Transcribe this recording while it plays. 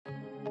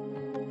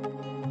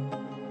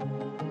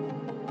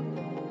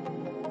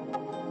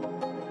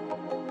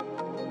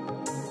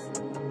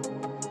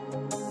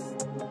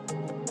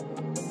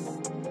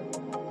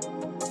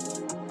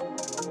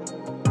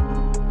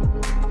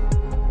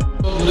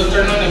Good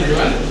afternoon,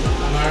 everyone.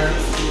 Our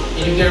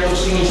EDUCARE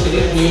coaching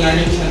institute new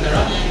learning center.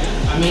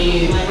 আমি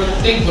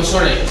প্রত্যেক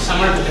বছরে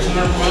summer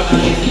ভেকেশনৰ সময়ত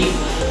আমি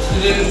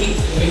ষ্টুডেন্ট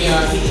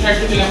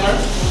শিক্ষাৰ্থীবিলাকৰ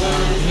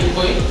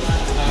বিশেষকৈ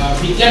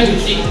বিজ্ঞান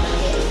ভিত্তিক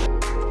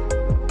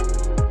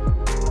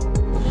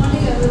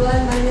Morning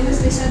everyone, my name is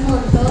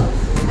Rangia.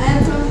 I am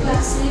from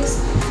class 6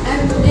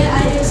 and today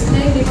I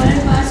explain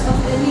different parts of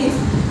a leaf.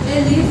 A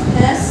leaf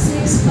has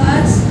 6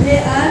 parts. They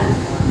are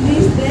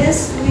leaf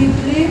base,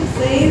 leaf,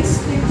 veins,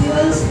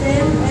 petioles,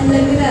 stem and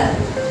lamina.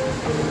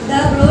 The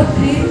broad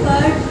green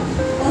part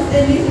of a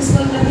leaf is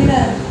called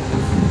lamina.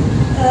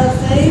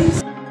 Veins.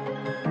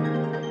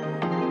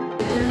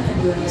 And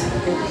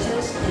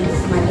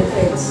my dear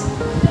friends,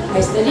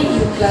 I study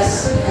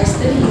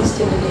in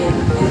standard 8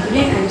 and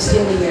today I am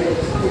standing here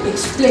to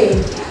explain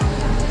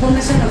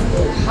formation of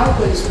coal, how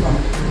coal is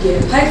formed. There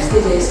are 5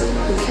 stages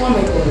to form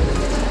a coal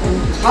and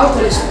how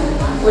coal is formed.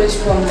 Coal is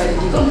formed by the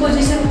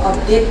decomposition of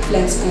dead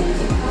plants and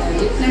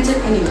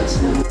animals.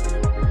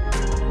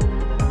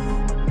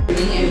 Good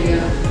evening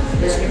everyone,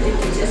 respected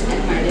teachers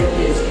and my dear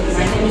friends.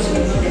 My name is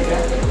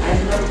Lenskart. I am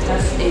from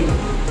class 8.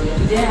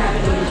 Today I am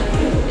going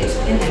to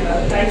explain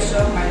about types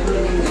of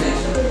microorganisms.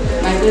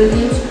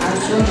 Microorganisms are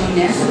also known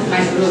as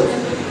microbes.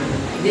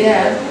 They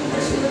are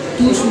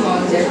too small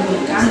that we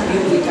can't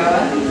view with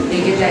our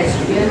naked eyes.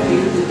 We are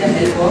viewed with the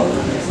help of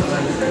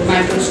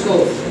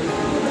microscope.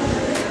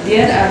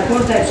 There are 4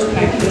 types of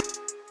microbes.